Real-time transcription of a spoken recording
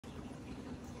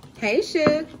Hey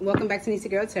Shug, welcome back to Neesie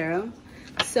Girl Tarot.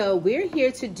 So we're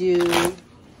here to do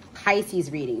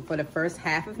Pisces reading for the first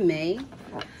half of May.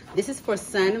 This is for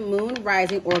Sun, Moon,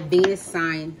 Rising, or Venus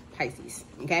sign Pisces,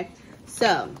 okay?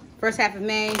 So, first half of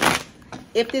May,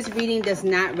 if this reading does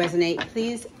not resonate,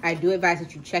 please, I do advise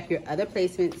that you check your other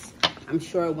placements. I'm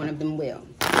sure one of them will.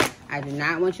 I do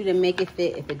not want you to make it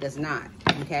fit if it does not,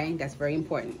 okay? That's very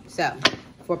important. So,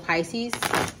 for Pisces,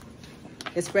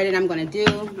 the spread that I'm going to do,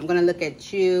 I'm going to look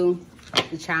at you,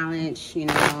 the challenge, you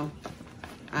know,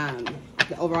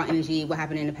 the overall energy, what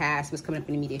happened in the past, what's coming up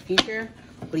in the immediate future,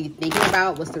 what are you thinking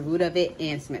about, what's the root of it,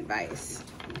 and some advice,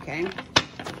 okay,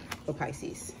 for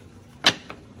Pisces.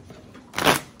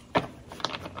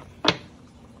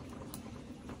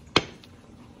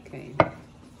 Okay.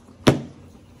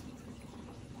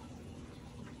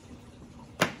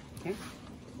 Okay.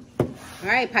 All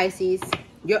right, Pisces,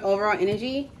 your overall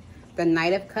energy, the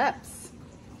Knight of Cups.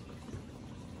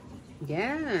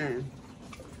 Yeah.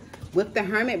 With the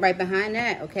Hermit right behind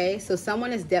that, okay? So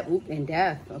someone is in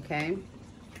death, okay?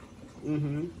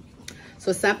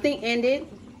 So something ended,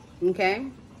 okay?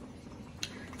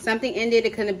 Something ended.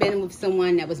 It could have been with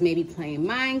someone that was maybe playing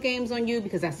mind games on you,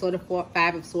 because I saw the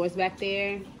Five of Swords back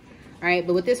there. All right,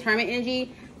 but with this Hermit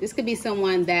energy, this could be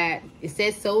someone that, it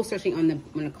says soul searching on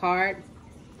the card.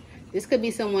 This could be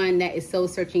someone that is soul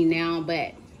searching now,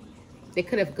 but they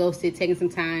could have ghosted, taken some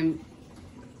time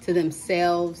to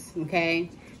themselves, okay?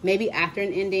 Maybe after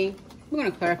an ending. We're going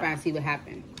to clarify and see what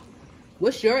happened.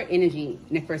 What's your energy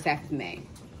in the first half of May?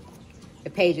 The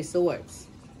Page of Swords.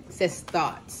 It says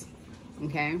thoughts,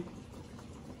 okay?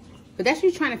 But that's you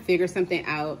trying to figure something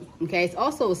out, okay? It's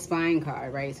also a spying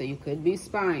card, right? So you could be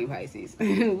spying, Pisces.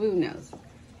 Who knows,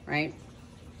 right?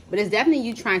 But it's definitely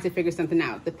you trying to figure something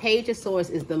out. The Page of Swords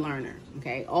is the learner,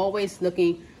 okay? Always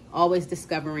looking, always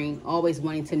discovering, always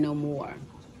wanting to know more.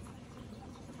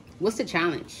 What's the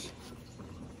challenge?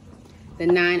 The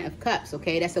Nine of Cups,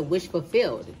 okay? That's a wish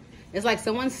fulfilled. It's like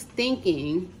someone's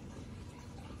thinking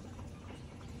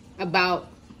about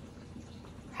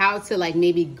how to like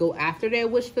maybe go after their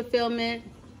wish fulfillment,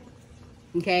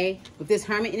 okay? With this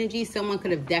Hermit energy, someone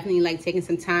could have definitely like taken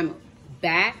some time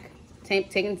back,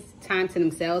 taken time to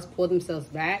themselves, pulled themselves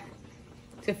back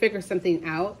to figure something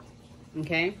out,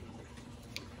 okay?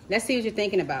 Let's see what you're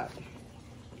thinking about.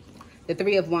 The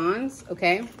Three of Wands,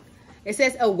 okay? It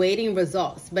says awaiting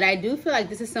results, but I do feel like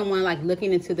this is someone like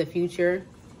looking into the future,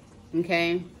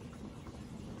 okay?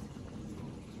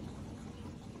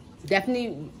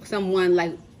 Definitely someone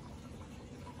like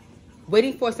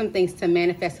waiting for some things to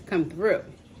manifest, to come through.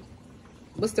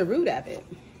 What's the root of it?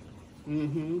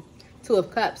 Two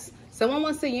of Cups. Someone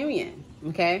wants a union,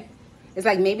 okay? It's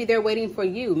like maybe they're waiting for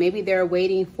you. Maybe they're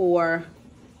waiting for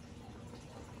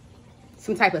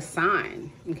some type of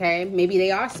sign, okay? Maybe they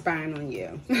are spying on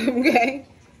you, okay?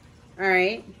 All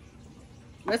right.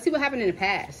 Let's see what happened in the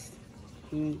past.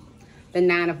 The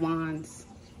Nine of Wands.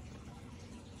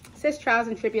 It says trials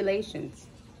and tribulations.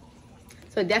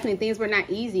 So definitely things were not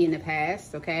easy in the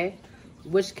past, okay?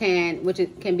 Which can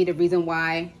be the reason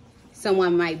why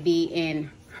someone might be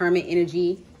in Hermit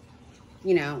energy,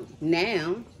 you know,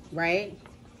 now, right?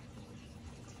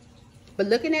 But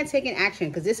looking at taking action,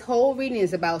 because this whole reading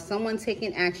is about someone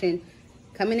taking action,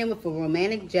 coming in with a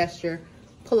romantic gesture,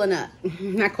 pulling up.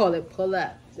 I call it pull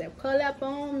up. That pull up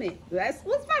on me. What's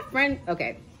my friend?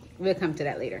 Okay, we'll come to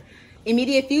that later.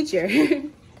 Immediate future.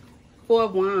 Four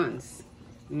of Wands.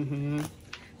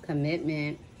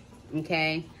 Commitment.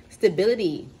 Okay.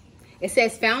 Stability. It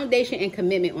says foundation and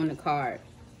commitment on the card.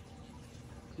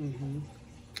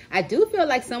 I do feel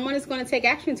like someone is going to take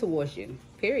action towards you.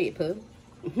 Period, Pooh.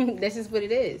 This is what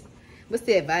it is. What's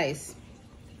the advice?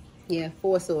 Yeah,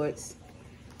 Four Swords.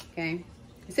 Okay.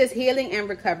 It says healing and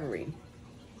recovery.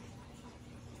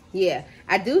 Yeah,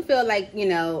 I do feel like, you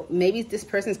know, maybe this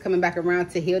person's coming back around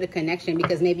to heal the connection,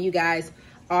 because maybe you guys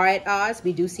are at odds.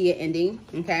 We do see it ending.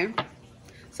 Okay.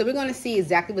 So we're going to see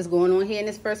exactly what's going on here in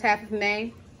this first half of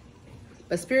May.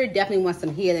 But Spirit definitely wants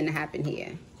some healing to happen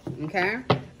here. Okay.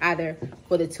 Either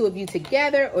for the two of you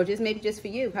together or just maybe just for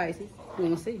you, Pisces.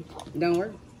 We'll see. Don't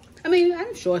worry. I mean,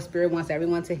 I'm sure Spirit wants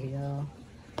everyone to heal.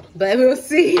 But we'll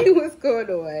see what's going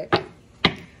on.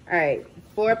 All right.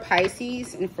 For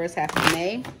Pisces in the first half of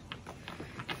May.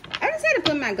 I just had to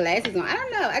put my glasses on. I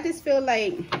don't know. I just feel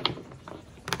like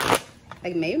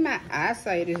maybe my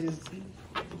eyesight is just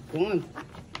going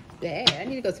bad. I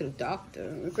need to go to the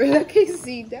doctor. I can't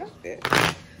see doctor.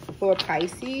 For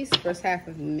Pisces, first half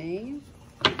of May.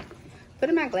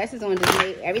 Putting my glasses on just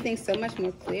made everything so much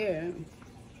more clear.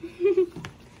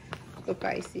 For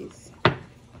Pisces.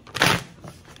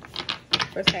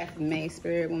 First half of May,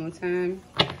 Spirit, one more time.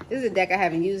 This is a deck I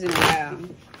haven't used in a while.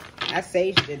 I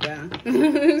saged it down.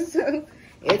 So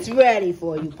it's ready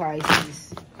for you,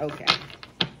 Pisces. Okay.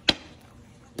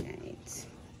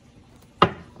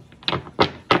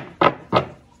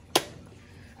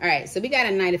 All right, so we got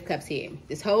a Knight of Cups here.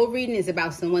 This whole reading is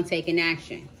about someone taking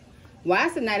action. Why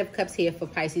is the Knight of Cups here for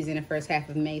Pisces in the first half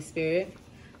of May, Spirit?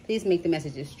 Please make the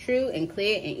messages true and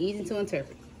clear and easy to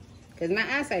interpret. Because my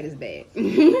eyesight is bad.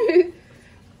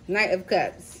 Knight of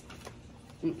Cups.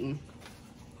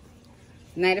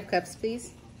 Knight of Cups,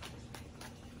 please.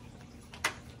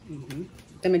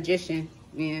 The Magician.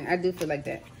 Yeah, I do feel like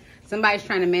that. Somebody's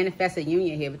trying to manifest a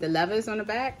union here with the Lovers on the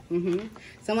back.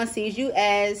 Someone sees you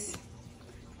as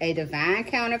a divine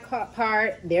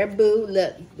counterpart, their boo.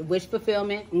 Look, the wish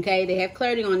fulfillment. Okay, they have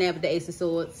clarity on that with the Ace of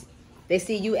Swords. They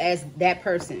see you as that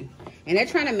person, and they're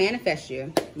trying to manifest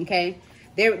you. Okay,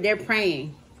 they're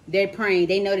praying. They're praying.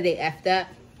 They know that they effed up.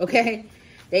 Okay,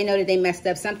 they know that they messed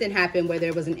up. Something happened where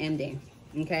there was an ending.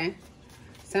 Okay,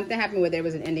 something happened where there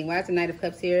was an ending. Why is the Knight of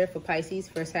Cups here for Pisces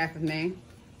first half of May?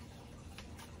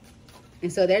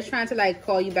 And so they're trying to like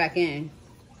call you back in.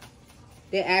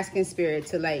 They're asking Spirit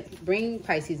to like bring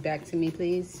Pisces back to me,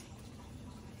 please.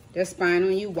 They're spying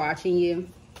on you, watching you,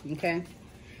 okay?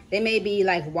 They may be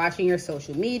like watching your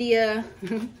social media.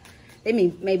 They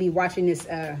may be watching this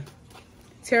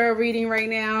tarot reading right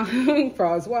now.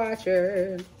 Cross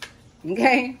watcher,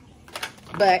 okay?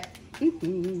 But,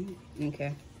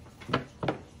 okay.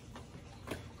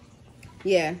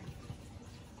 Yeah.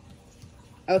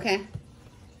 Okay.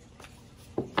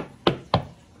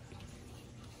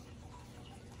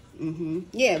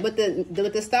 Yeah, with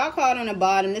the star card on the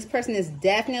bottom, this person is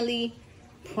definitely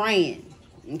praying.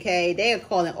 Okay, they are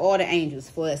calling all the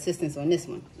angels for assistance on this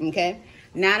one. Okay,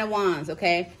 Nine of Wands.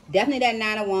 Okay, definitely that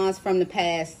Nine of Wands from the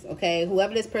past. Okay,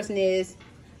 whoever this person is,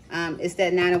 it's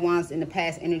that Nine of Wands in the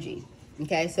past energy.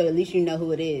 Okay, so at least you know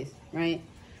who it is, right?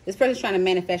 This person's trying to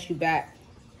manifest you back.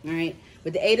 All right,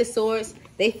 with the Eight of Swords,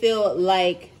 they feel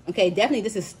like, okay, definitely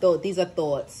this is these are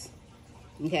thoughts.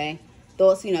 Okay.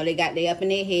 Thoughts, you know, they up in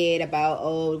their head about,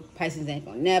 oh, Pisces ain't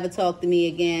gonna never talk to me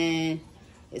again.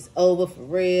 It's over for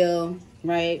real,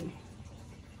 right?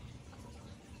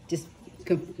 Just,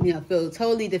 you know, feel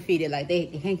totally defeated, like they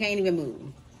can't even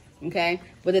move, okay?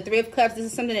 But the Three of Cups, this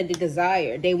is something that they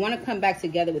desire. They want to come back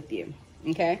together with you,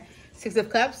 okay? Six of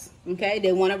Cups, okay?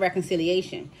 They want a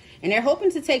reconciliation. And they're hoping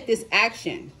to take this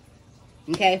action,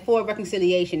 okay, for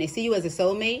reconciliation. They see you as a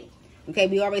soulmate, okay?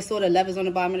 We already saw the Lovers on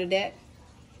the bottom of the deck.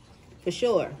 For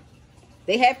sure.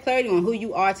 They have clarity on who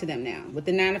you are to them now. With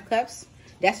the Nine of Cups,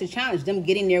 that's the challenge. Them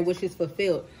getting their wishes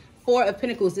fulfilled. Four of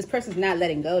Pentacles, this person's not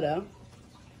letting go, though.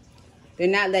 They're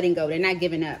not letting go. They're not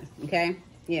giving up, okay?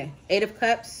 Yeah. Eight of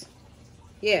Cups.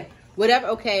 Yeah. Whatever,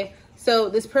 okay. So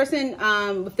this person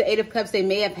with the Eight of Cups, they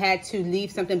may have had to leave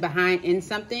something behind in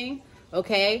something,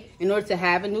 okay, in order to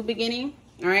have a new beginning,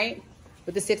 all right?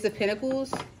 With the Six of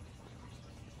Pentacles,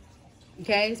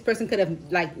 okay, this person could have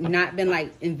like not been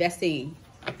like investing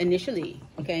initially,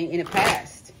 okay, in the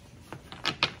past,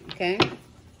 okay.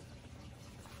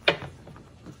 Yeah.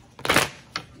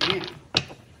 I'm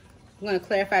going to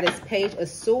clarify this Page of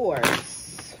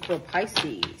Swords for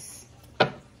Pisces.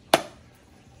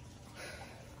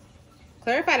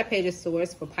 Clarify the Page of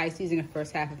Swords for Pisces in the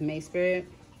first half of May, Spirit.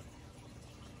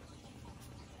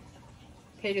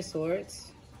 Page of Swords.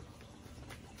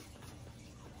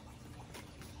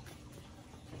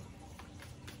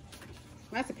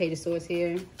 That's a Page of Swords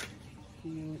here.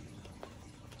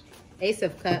 Ace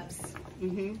of Cups.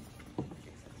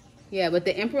 Yeah, with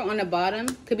the Emperor on the bottom,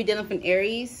 could be dealing from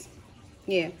Aries.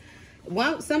 Yeah.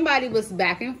 Somebody was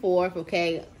back and forth,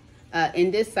 okay,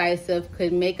 indecisive,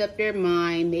 could make up their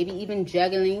mind, maybe even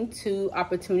juggling two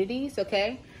opportunities,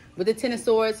 okay? With the Ten of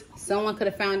Swords, someone could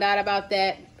have found out about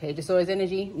that. Page of Swords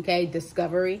energy, okay,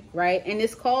 discovery, right? And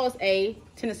this calls a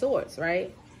Ten of Swords,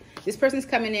 right? This person's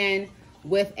coming in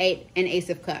with an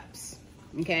Ace of Cups,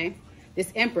 okay?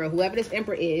 This Emperor, whoever this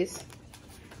Emperor is,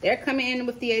 they're coming in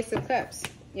with the Ace of Cups.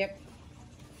 Yep.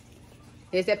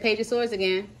 There's that Page of Swords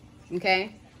again,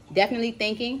 okay? Definitely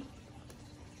thinking,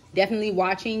 definitely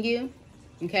watching you,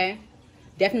 okay?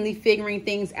 Definitely figuring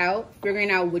things out, figuring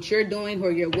out what you're doing,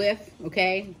 who you're with,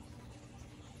 okay?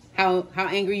 How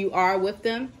angry you are with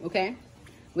them, okay?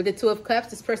 With the Two of Cups,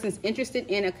 this person's interested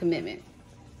in a commitment,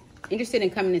 interested in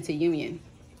coming into union.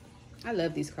 I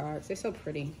love these cards. They're so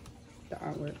pretty, the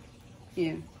artwork.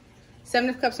 Yeah.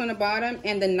 Seven of Cups on the bottom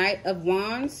and the Knight of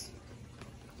Wands.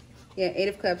 Yeah, Eight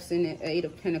of Cups and the Eight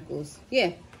of Pentacles.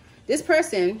 Yeah. This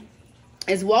person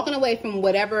is walking away from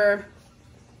whatever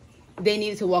they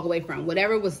needed to walk away from.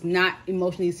 Whatever was not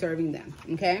emotionally serving them,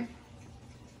 okay?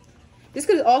 This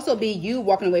could also be you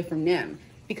walking away from them,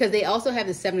 because they also have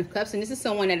the Seven of Cups, and this is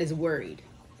someone that is worried.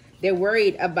 They're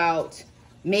worried about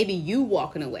maybe you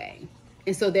walking away,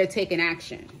 and so they're taking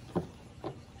action.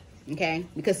 Okay?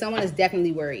 Because someone is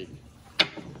definitely worried.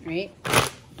 Right?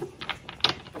 I'm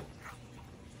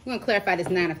going to clarify this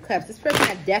Nine of Cups. This person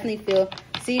I definitely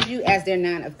sees you as their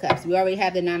Nine of Cups. We already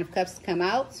have the Nine of Cups come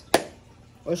out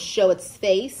or show its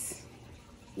face.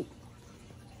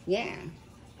 Yeah,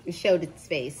 it showed its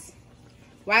face.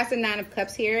 Why is the Nine of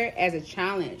Cups here as a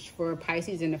challenge for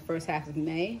Pisces in the first half of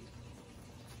May?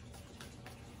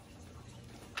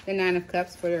 The Nine of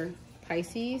Cups for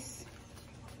Pisces.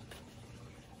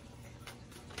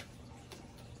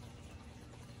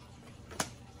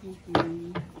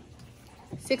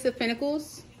 Six of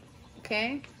Pentacles.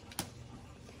 Okay.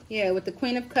 Yeah, with the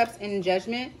Queen of Cups in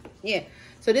Judgment. Yeah.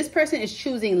 So this person is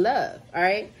choosing love. All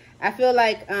right. I feel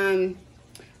like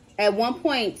at one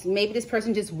point, maybe this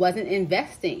person just wasn't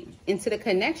investing into the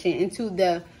connection, into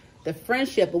the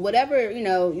friendship, or whatever,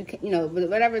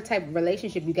 whatever type of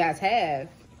relationship you guys have.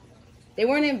 They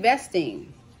weren't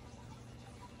investing.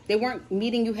 They weren't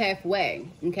meeting you halfway,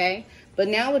 okay? But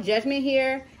now with Judgment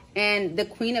here and the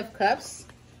Queen of Cups,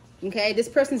 okay, this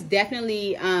person's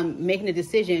definitely making a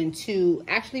decision to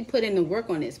actually put in the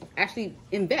work on this, actually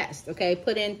invest, okay?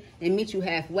 Put in and meet you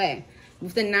halfway.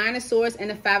 With the Nine of Swords and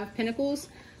the Five of Pentacles,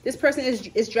 this person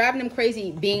is driving them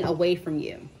crazy being away from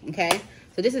you, okay?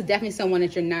 So this is definitely someone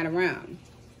that you're not around,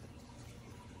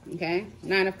 okay?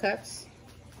 Nine of Cups.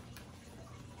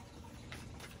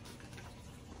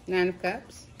 Nine of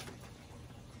Cups.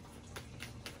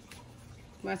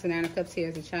 What's the Nine of Cups here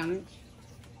as a challenge?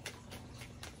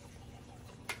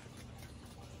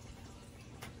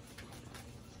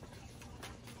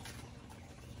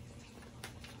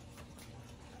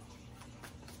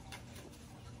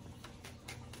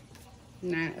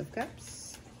 Nine of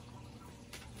Cups.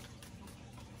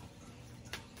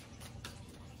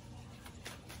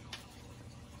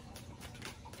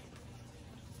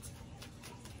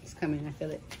 It's coming, I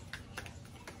feel it.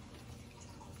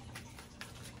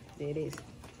 There it is.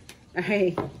 All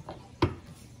right.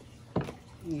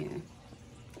 Yeah.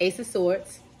 Ace of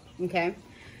Swords. Okay.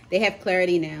 They have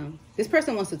clarity now. This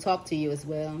person wants to talk to you as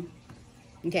well.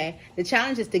 Okay. The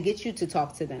challenge is to get you to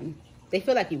talk to them. They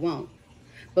feel like you won't.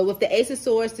 But with the Ace of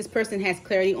Swords, this person has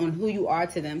clarity on who you are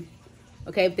to them.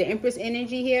 Okay, with the Empress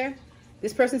energy here,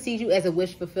 this person sees you as a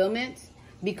wish fulfillment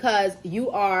because you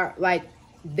are like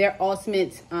their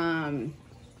ultimate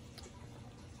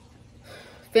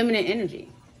feminine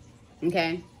energy.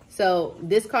 Okay, so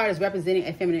this card is representing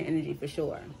a feminine energy for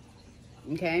sure.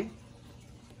 Okay,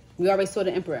 we already saw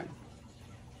the Emperor.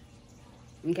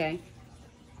 Okay,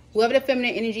 whoever the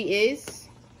feminine energy is,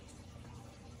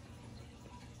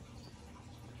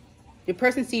 the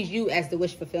person sees you as the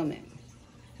wish fulfillment,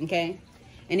 okay?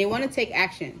 And they want to take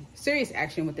action, serious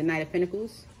action with the Knight of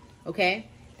Pentacles, okay?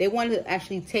 They want to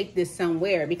actually take this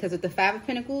somewhere because with the Five of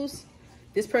Pentacles,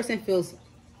 this person feels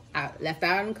left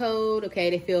out in cold,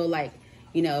 okay? They feel like,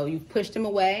 you've pushed them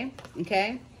away,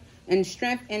 okay? And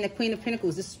Strength and the Queen of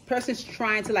Pentacles, this person's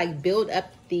trying to like build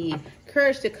up the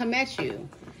courage to come at you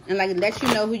and like let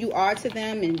you know who you are to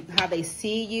them and how they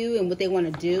see you and what they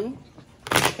want to do.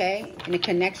 Okay, and the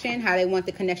connection, how they want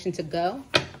the connection to go,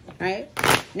 right?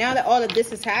 Now that all of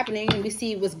this is happening and we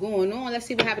see what's going on, let's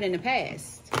see what happened in the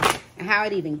past and how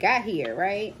it even got here,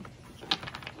 right?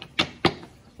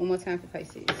 One more time for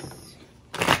Pisces.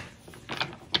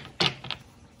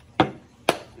 All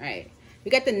right, we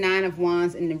got the Nine of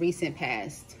Wands in the recent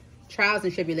past. Trials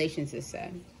and tribulations, it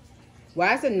said.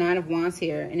 Why is the Nine of Wands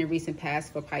here in the recent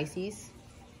past for Pisces?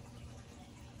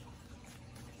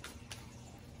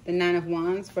 The Nine of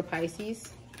Wands for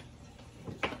Pisces.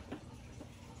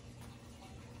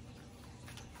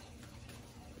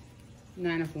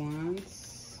 Nine of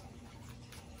Wands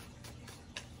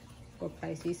for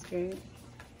Pisces spirit.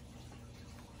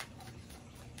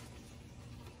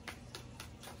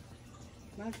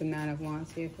 What's the Nine of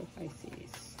Wands here for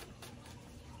Pisces?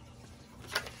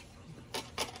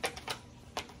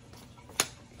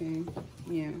 Okay,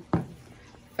 yeah.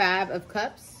 Five of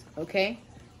Cups, okay.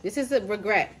 This is a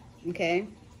regret, okay?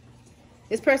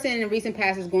 This person in the recent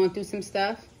past is going through some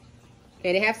stuff.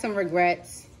 Okay, they have some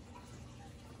regrets.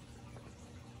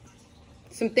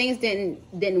 Some things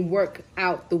didn't work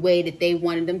out the way that they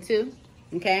wanted them to,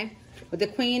 okay? With the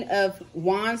Queen of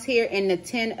Wands here and the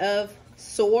Ten of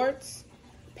Swords,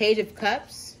 Page of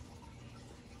Cups.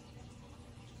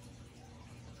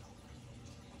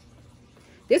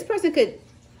 This person could,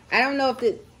 I don't know if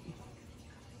it,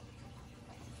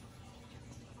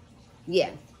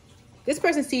 yeah, this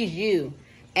person sees you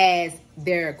as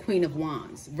their Queen of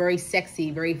Wands. Very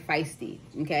sexy, very feisty,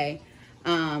 okay?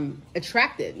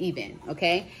 Attractive even,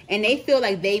 okay? And they feel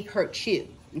like they've hurt you,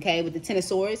 okay? With the Ten of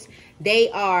Swords, they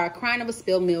are crying over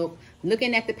spilled milk,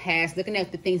 looking at the past, looking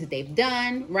at the things that they've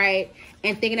done, right?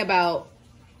 And thinking about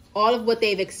all of what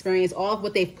they've experienced, all of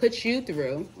what they've put you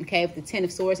through, okay, with the Ten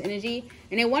of Swords energy,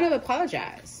 and they want to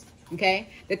apologize, okay?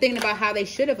 They're thinking about how they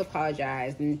should have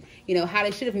apologized and, you know, how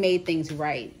they should have made things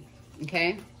right,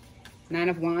 okay? Nine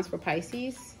of Wands for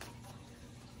Pisces.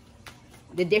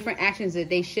 The different actions that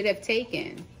they should have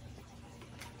taken.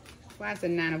 Why is the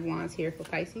Nine of Wands here for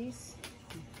Pisces?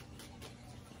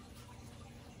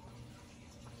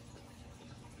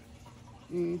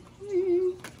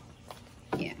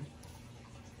 Yeah.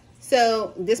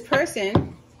 So this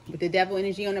person with the Devil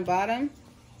energy on the bottom,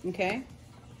 okay?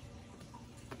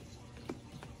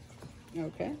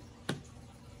 Okay.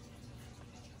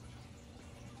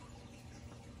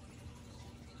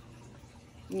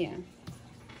 Yeah.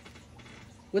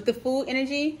 With the Fool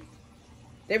energy,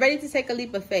 they're ready to take a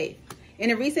leap of faith. In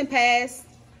the recent past,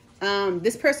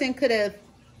 this person could have,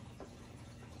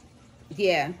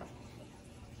 yeah.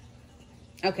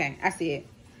 Okay, I see it.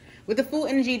 With the Fool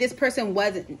energy, this person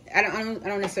wasn't, I don't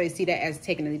necessarily see that as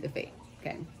taking a leap of faith,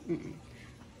 okay?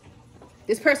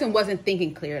 This person wasn't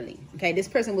thinking clearly, okay? This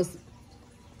person was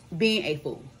being a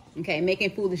fool, okay?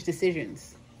 Making foolish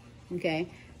decisions, okay?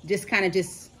 Just kind of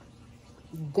just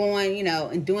going, you know,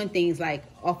 and doing things like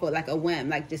off of like a whim,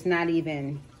 like just not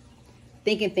even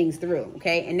thinking things through,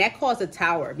 okay? And that caused a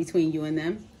tower between you and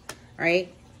them, all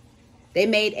right? They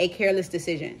made a careless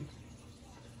decision,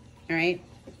 all right?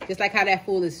 Just like how that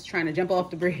fool is trying to jump off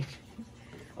the bridge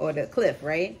or the cliff,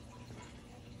 right?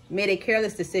 Made a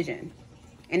careless decision.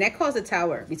 And that caused a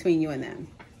tower between you and them,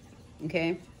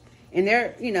 okay? And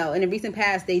they're, you know, in the recent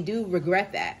past, they do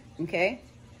regret that, okay?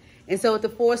 And so with the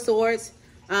Four Swords,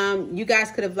 you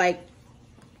guys could have like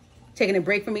taken a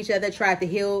break from each other, tried to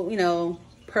heal, you know,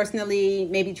 personally,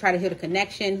 maybe try to heal the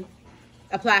connection,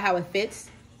 apply how it fits,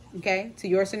 okay, to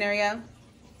your scenario,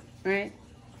 right?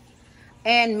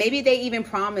 And maybe they even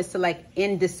promised to like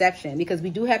end deception, because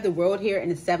we do have the World here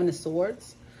and the Seven of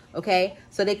Swords, okay?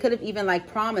 So they could have even like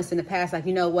promised in the past, like,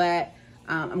 you know what,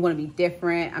 I'm going to be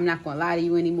different. I'm not going to lie to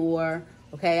you anymore,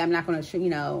 okay? I'm not going to, you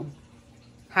know,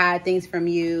 hide things from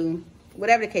you,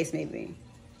 whatever the case may be,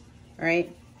 all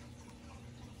right?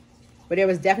 But there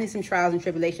was definitely some trials and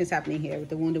tribulations happening here with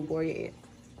the Wounded Warrior.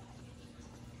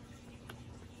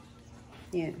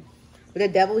 Yeah. With the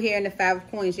Devil here and the Five of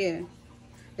Coins, yeah.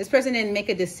 This person didn't make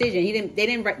a decision. They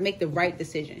didn't make the right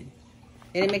decision.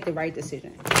 They didn't make the right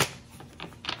decision.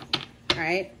 All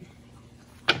right.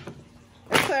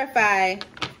 Let's clarify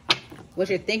what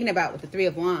you're thinking about with the Three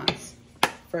of Wands,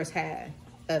 first half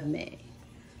of May.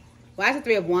 Why is the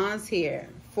Three of Wands here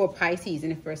for Pisces in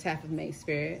the first half of May,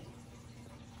 Spirit?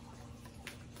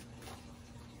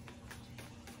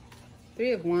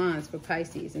 Three of Wands for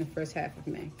Pisces in the first half of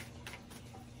May.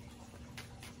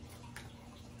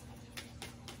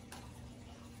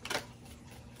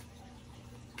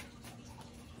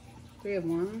 Three of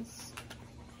Wands.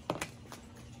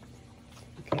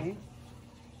 Okay.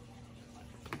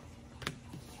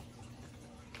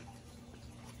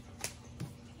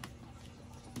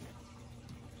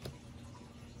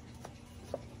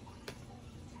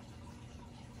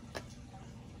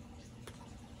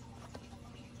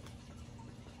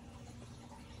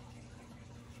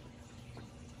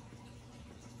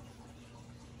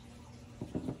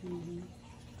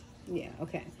 Yeah,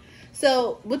 okay.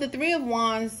 So with the Three of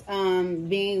Wands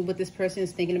being what this person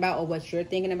is thinking about or what you're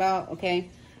thinking about, okay?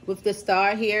 With the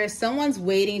Star here, someone's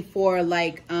waiting for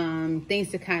like things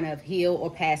to kind of heal or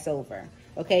pass over,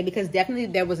 okay? Because definitely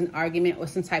there was an argument or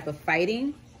some type of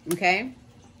fighting, okay?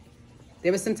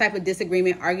 There was some type of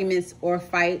disagreement, arguments or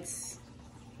fights,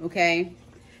 okay?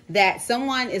 That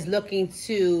someone is looking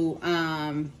to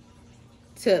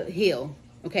heal,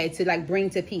 okay, to like bring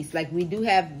to peace. Like we do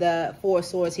have the Four of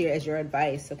Swords here as your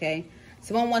advice, okay?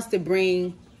 Someone wants to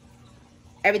bring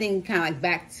everything kind of like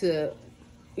back to,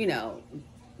 you know,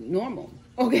 normal,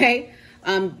 okay?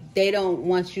 They don't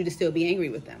want you to still be angry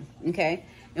with them, okay?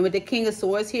 And with the King of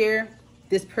Swords here,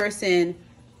 this person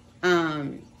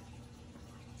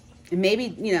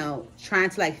maybe, you know,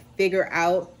 trying to like figure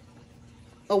out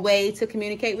a way to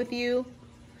communicate with you.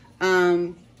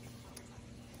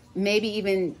 Maybe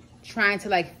even trying to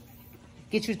like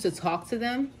get you to talk to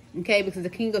them, okay? Because the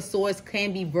King of Swords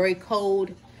can be very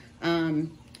cold,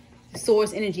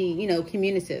 Swords energy, you know,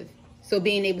 communicative. So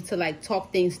being able to like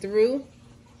talk things through,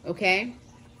 okay?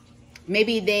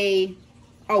 Maybe they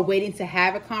are waiting to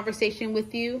have a conversation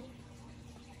with you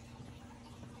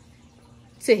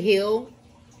to heal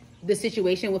the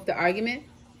situation with the argument,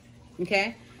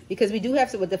 okay? Because we do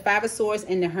have, with the Five of Swords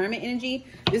and the Hermit energy,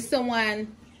 this is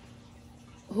someone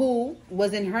who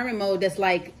was in hermit mode that's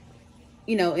like,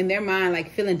 you know, in their mind,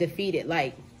 like feeling defeated,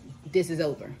 like this is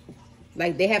over.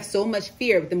 Like they have so much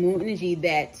fear with the moon energy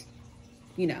that,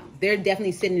 you know, they're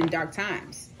definitely sitting in dark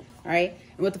times, all right?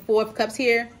 And with the Four of Cups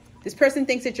here, this person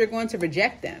thinks that you're going to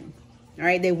reject them, all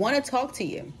right? They want to talk to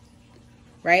you,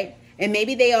 right? And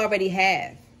maybe they already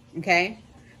have, okay?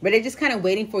 But they're just kind of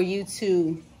waiting for you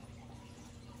to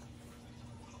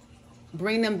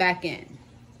bring them back in,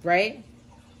 right?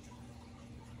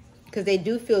 Because they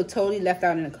do feel totally left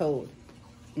out in the cold,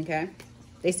 okay?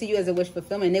 They see you as a wish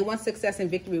fulfillment. They want success and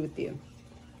victory with you.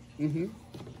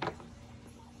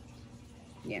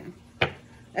 Yeah.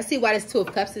 Let's see why this Two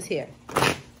of Cups is here,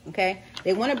 okay?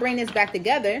 They want to bring this back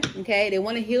together, okay? They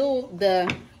want to heal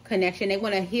the connection. They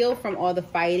want to heal from all the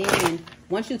fighting and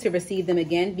want you to receive them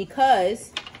again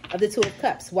because of the Two of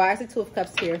Cups. Why is the Two of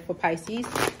Cups here for Pisces?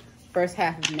 First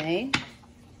half of May.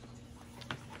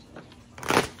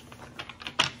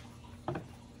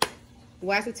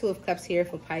 Why is the Two of Cups here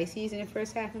for Pisces in the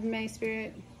first half of May,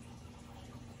 Spirit?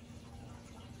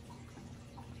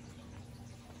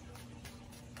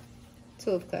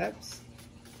 Two of Cups.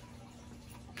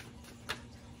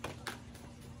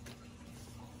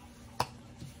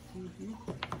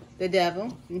 The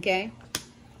Devil, okay?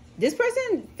 This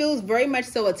person feels very much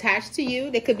so attached to you.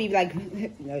 They could be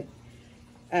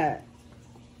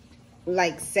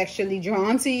like sexually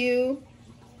drawn to you,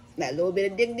 a little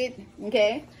bit addicted,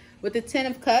 okay? With the Ten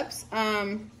of Cups,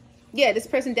 yeah, this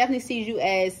person definitely sees you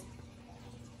as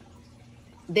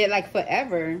they're like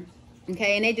forever,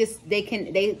 okay? And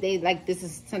they like, this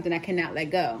is something I cannot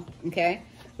let go, okay?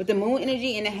 With the Moon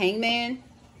energy and the Hangman,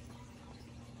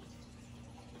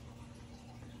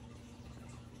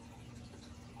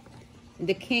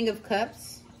 the King of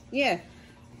Cups, yeah.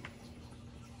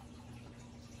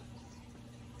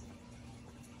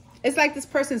 It's like this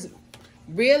person's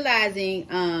realizing,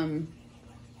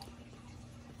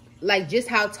 like just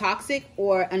how toxic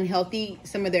or unhealthy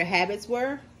some of their habits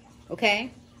were, okay?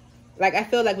 Like I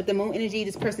feel like with the Moon energy,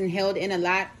 this person held in a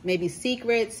lot, maybe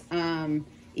secrets,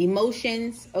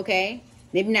 emotions, okay?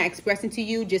 Maybe not expressing to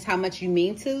you just how much you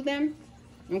mean to them,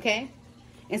 okay?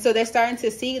 And so they're starting to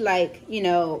see, like, you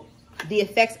know, the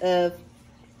effects of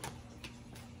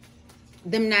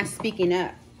them not speaking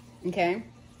up, okay?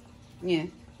 Yeah.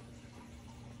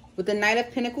 With the Knight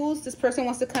of Pentacles, this person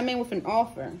wants to come in with an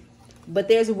offer, but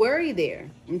there's worry there,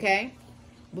 okay?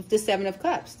 With the Seven of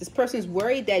Cups, this person's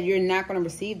worried that you're not going to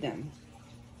receive them.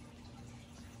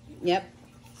 Yep.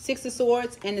 Six of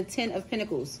Swords and the Ten of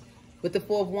Pentacles with the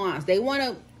Four of Wands. They want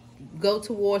to go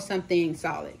towards something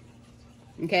solid,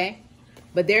 okay?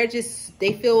 But they're just,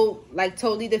 they feel like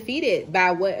totally defeated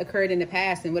by what occurred in the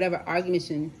past and whatever arguments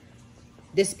and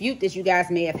dispute that you guys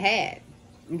may have had,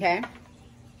 okay?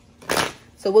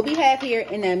 So what we have here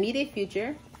in the immediate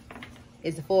future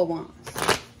is the Four of Wands,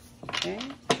 okay?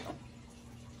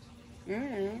 All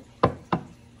right.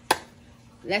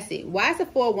 Let's see. Why is the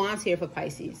Four of Wands here for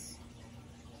Pisces?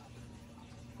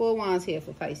 Four of Wands here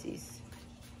for Pisces.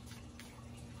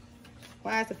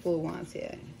 Why is the Four of Wands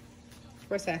here?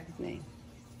 First half of May.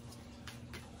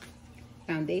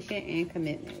 Foundation and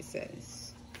commitment, it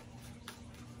says.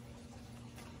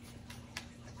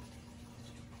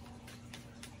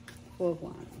 Four of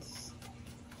Wands.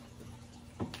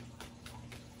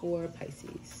 For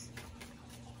Pisces.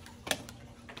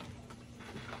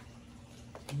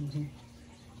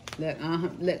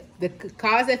 Look, the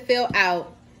cards that fell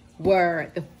out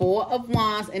were the Four of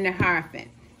Wands and the Hierophant.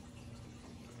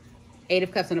 Eight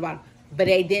of Cups on the bottom. But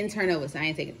they didn't turn over, so I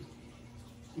ain't taking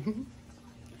it.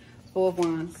 Four of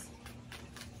Wands.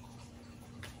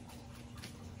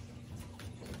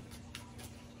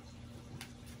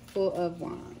 Four of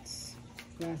Wands.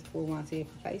 Last Four of Wands here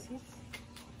for Pisces.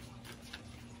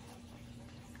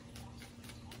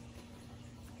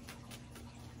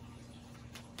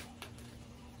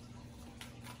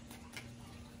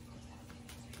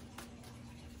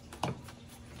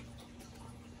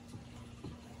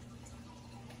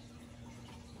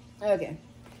 Okay.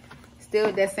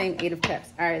 Still that same Eight of Cups.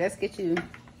 All right, let's get you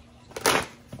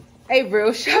a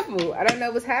real shuffle. I don't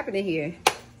know what's happening here.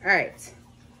 All right.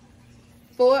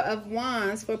 Four of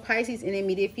Wands for Pisces in the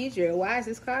immediate future. Why is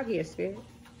this card here, Spirit?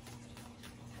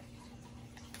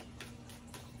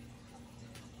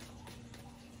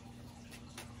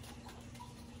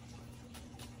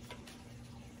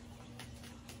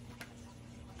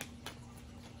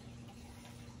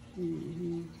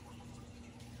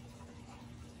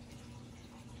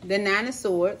 The Nine of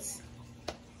Swords,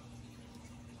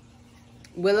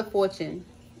 Wheel of Fortune,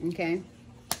 Okay.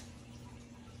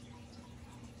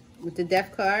 With the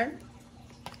Death card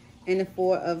and the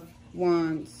Four of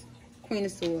Wands, Queen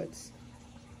of Swords.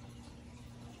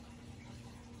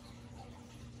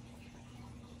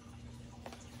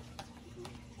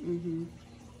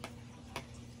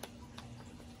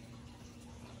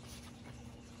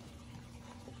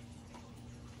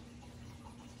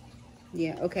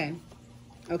 Yeah, okay.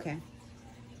 Okay.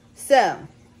 So,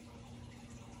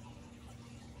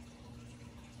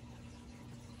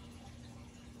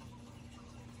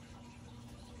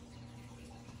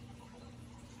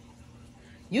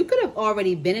 you could have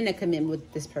already been in a commitment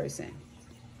with this person.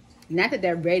 Not that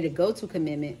they're ready to go to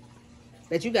commitment,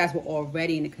 but you guys were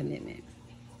already in a commitment.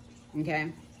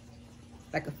 Okay?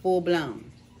 Like a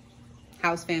full-blown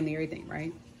house, family, everything,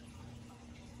 right?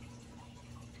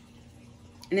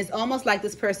 And it's almost like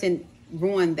this person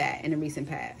ruined that in the recent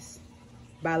past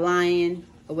by lying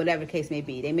or whatever the case may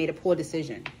be. They made a poor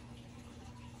decision.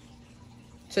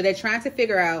 So they're trying to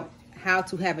figure out how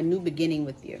to have a new beginning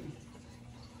with you.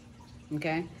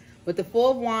 Okay? With the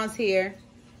Four of Wands here,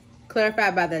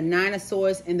 clarified by the Nine of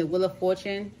Swords and the Wheel of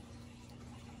Fortune,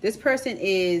 this person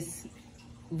is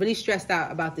really stressed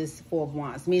out about this Four of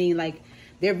Wands. Meaning like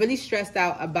they're really stressed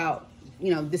out about,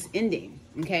 you know, this ending.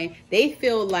 Okay? They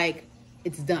feel like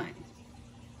it's done.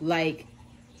 Like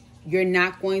you're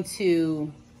not going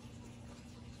to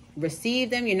receive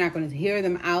them. You're not going to hear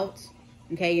them out.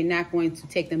 Okay? You're not going to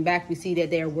take them back. We see that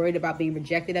they're worried about being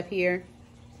rejected up here.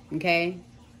 Okay?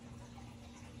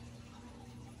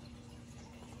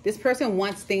 This person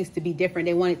wants things to be different.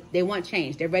 They want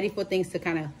change. They're ready for things to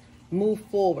kind of move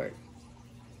forward.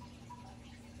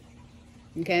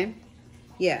 Okay?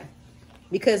 Yeah.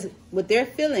 Because what they're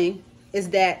feeling is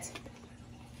that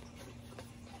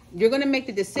you're going to make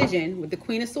the decision with the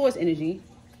Queen of Swords energy,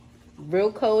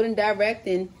 real cold and direct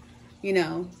and, you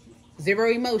know, zero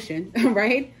emotion,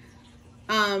 right?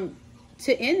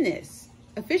 To end this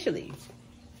officially,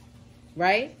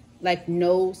 right? Like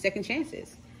no second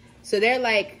chances. So they're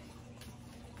like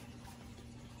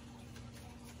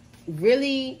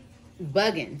really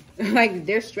bugging. Like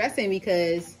they're stressing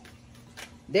because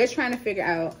they're trying to figure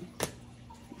out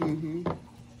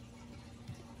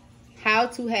how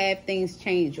to have things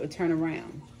change or turn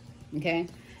around. Okay?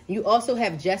 You also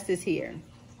have Justice here.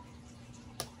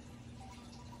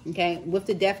 Okay? With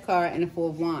the Death card and the Four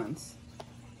of Wands.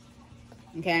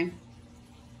 Okay?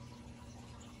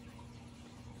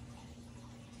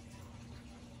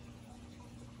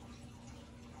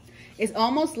 It's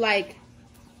almost like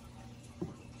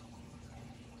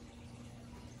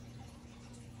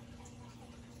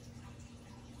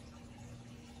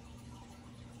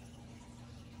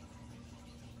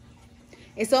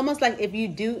if you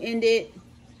do end it,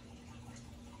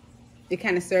 it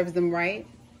kind of serves them right.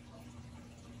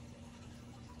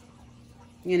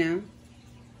 You know?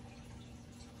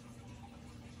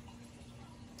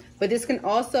 But this can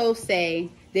also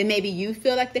say that maybe you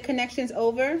feel like the connection's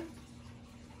over.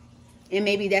 And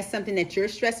maybe that's something that you're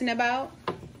stressing about.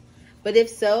 But if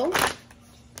so,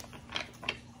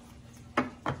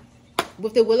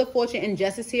 with the Wheel of Fortune and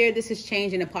Justice here, this is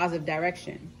change in a positive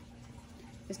direction.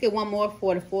 Let's get one more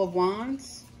for the Four of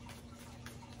Wands.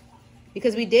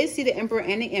 Because we did see the Emperor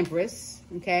and the Empress.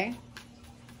 Okay?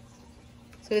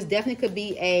 So this definitely could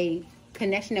be a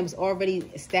connection that was already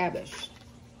established.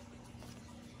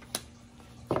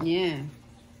 Yeah.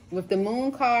 With the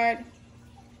Moon card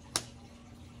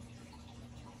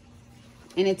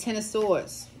and the Ten of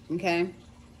Swords, okay?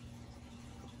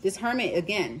 This Hermit,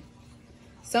 again.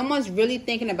 Someone's really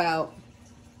thinking about,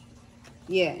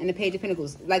 yeah, and the Page of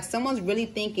Pentacles. Like, someone's really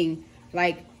thinking,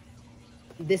 like,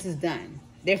 this is done.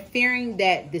 They're fearing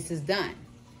that this is done.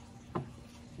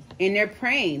 And they're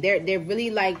praying. They're really,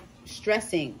 like,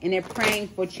 stressing. And they're praying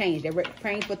for change. They're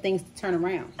praying for things to turn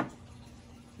around.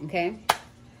 Okay?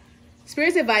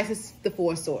 Spirit's advice is the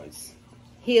Four of Swords.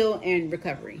 Heal and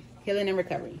recovery. Healing and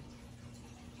recovery.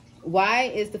 Why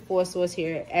is the Four of Swords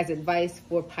here as advice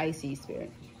for Pisces,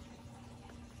 Spirit?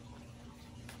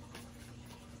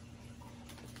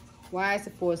 Why is the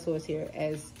Four of Swords here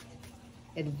as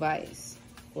advice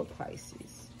for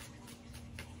Pisces?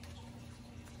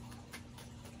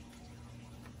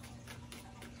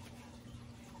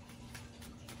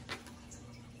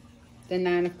 The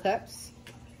Nine of Cups.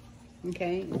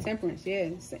 Okay. And Temperance, yeah.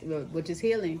 Which is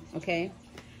healing. Okay.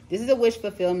 This is a wish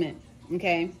fulfillment.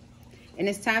 Okay. And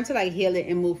it's time to, like, heal it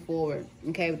and move forward,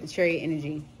 okay, with the Chariot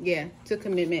energy. Yeah, to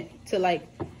commitment, to, like,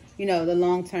 you know, the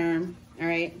long term, all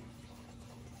right?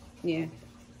 Yeah.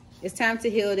 It's time to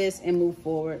heal this and move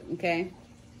forward, okay?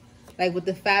 Like with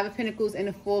the Five of Pentacles and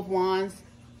the Four of Wands,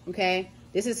 okay?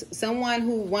 This is someone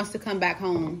who wants to come back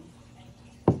home.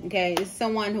 Okay, this is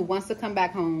someone who wants to come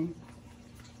back home.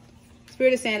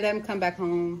 Spirit is saying, let them come back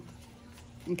home.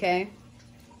 Okay.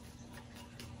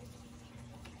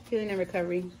 Healing and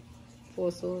recovery. Four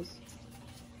of Swords.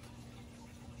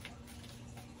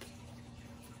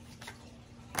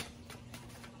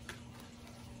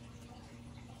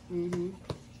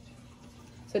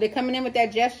 So they're coming in with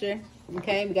that gesture.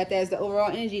 Okay, we got that as the overall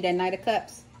energy, that Knight of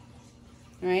Cups.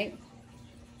 All right.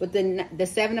 With the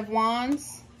Seven of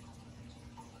Wands,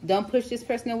 don't push this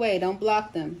person away. Don't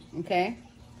block them. Okay.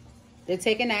 They're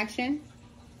taking action.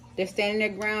 They're standing their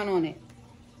ground on it.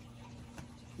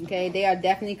 Okay, they are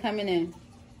definitely coming in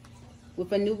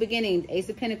with a new beginning. Ace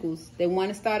of Pentacles. They want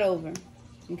to start over.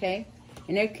 Okay,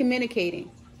 and they're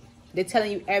communicating. They're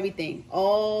telling you everything,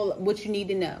 all what you need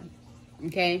to know.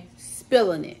 Okay,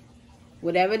 spilling it.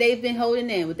 Whatever they've been holding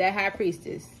in with that High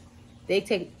Priestess, they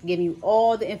giving you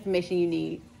all the information you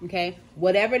need. Okay,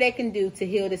 whatever they can do to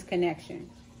heal this connection,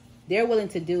 they're willing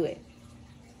to do it.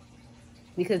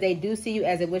 Because they do see you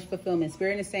as a wish fulfillment.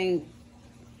 Spirit is saying,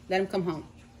 let them come home.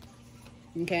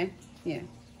 Okay? Yeah.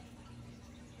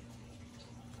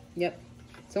 Yep.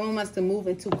 Someone wants to move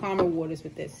into calmer waters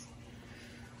with this.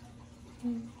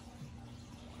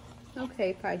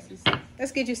 Okay, Pisces.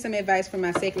 Let's get you some advice from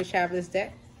my Sacred Travelers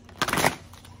deck.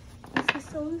 This is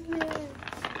so lit.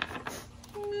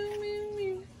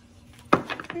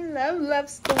 I love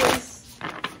stories.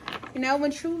 You know,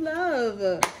 when true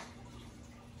love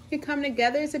can come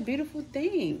together, it's a beautiful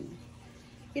thing.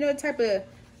 You know, the type of,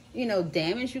 you know,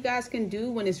 damage you guys can do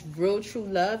when it's real true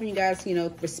love and you guys, you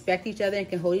know, respect each other and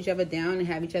can hold each other down and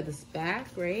have each other's back,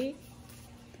 right?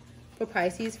 For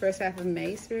Pisces, first half of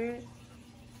May, Spirit.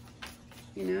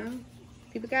 You know,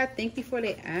 people gotta think before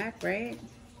they act, right?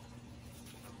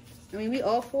 I mean, we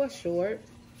all fall short.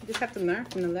 You just have to learn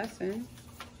from the lesson.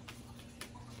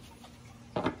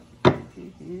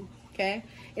 Okay?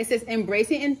 It says,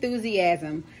 embracing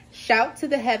enthusiasm. Shout to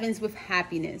the heavens with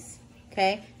happiness.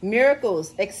 Okay?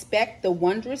 Miracles. Expect the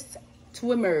wondrous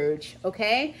to emerge.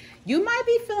 Okay? You might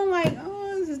be feeling like,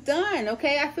 oh, this is done.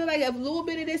 Okay? I feel like a little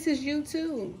bit of this is you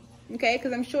too. Okay?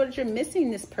 Because I'm sure that you're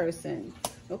missing this person.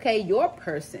 Okay? Your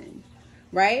person.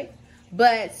 Right?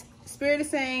 But Spirit is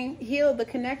saying, heal the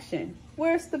connection.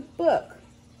 Where's the book?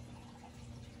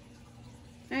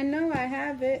 I know I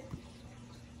have it.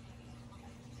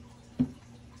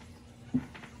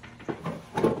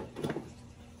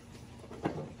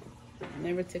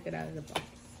 Never took it out of the box.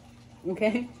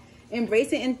 Okay?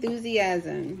 Embracing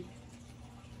enthusiasm.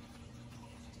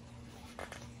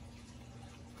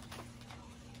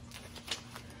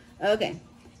 Okay.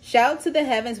 Shout to the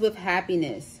heavens with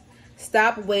happiness.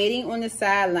 Stop waiting on the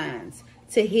sidelines.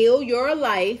 To heal your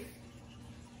life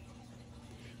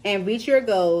and reach your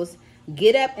goals,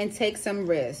 get up and take some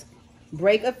risk.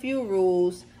 Break a few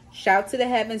rules. Shout to the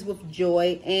heavens with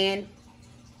joy and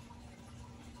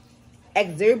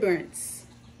exuberance.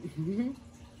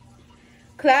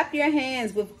 Clap your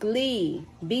hands with glee.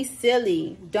 Be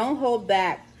silly. Don't hold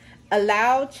back.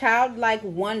 Allow childlike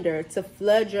wonder to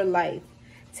flood your life.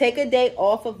 Take a day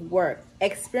off of work.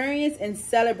 Experience and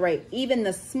celebrate even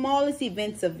the smallest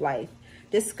events of life.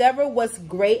 Discover what's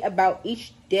great about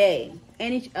each day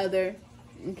and each other.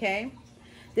 Okay?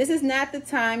 This is not the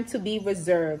time to be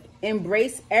reserved.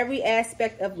 Embrace every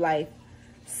aspect of life.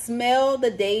 Smell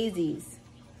the daisies.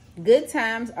 Good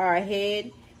times are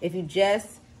ahead if you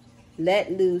just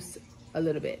let loose a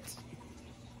little bit.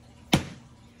 So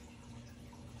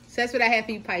that's what I have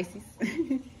for you, Pisces.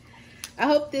 I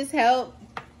hope this helped.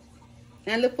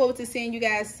 And I look forward to seeing you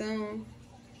guys soon.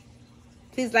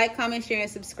 Please like, comment, share, and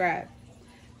subscribe.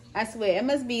 I swear, it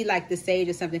must be like the sage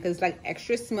or something because it's like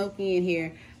extra smoky in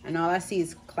here. And all I see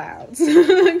is clouds.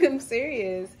 I'm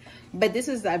serious. But this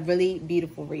was a really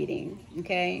beautiful reading,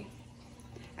 okay?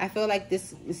 I feel like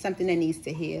this is something that needs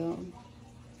to heal.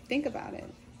 Think about it.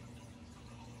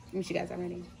 I wish you guys are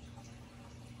ready.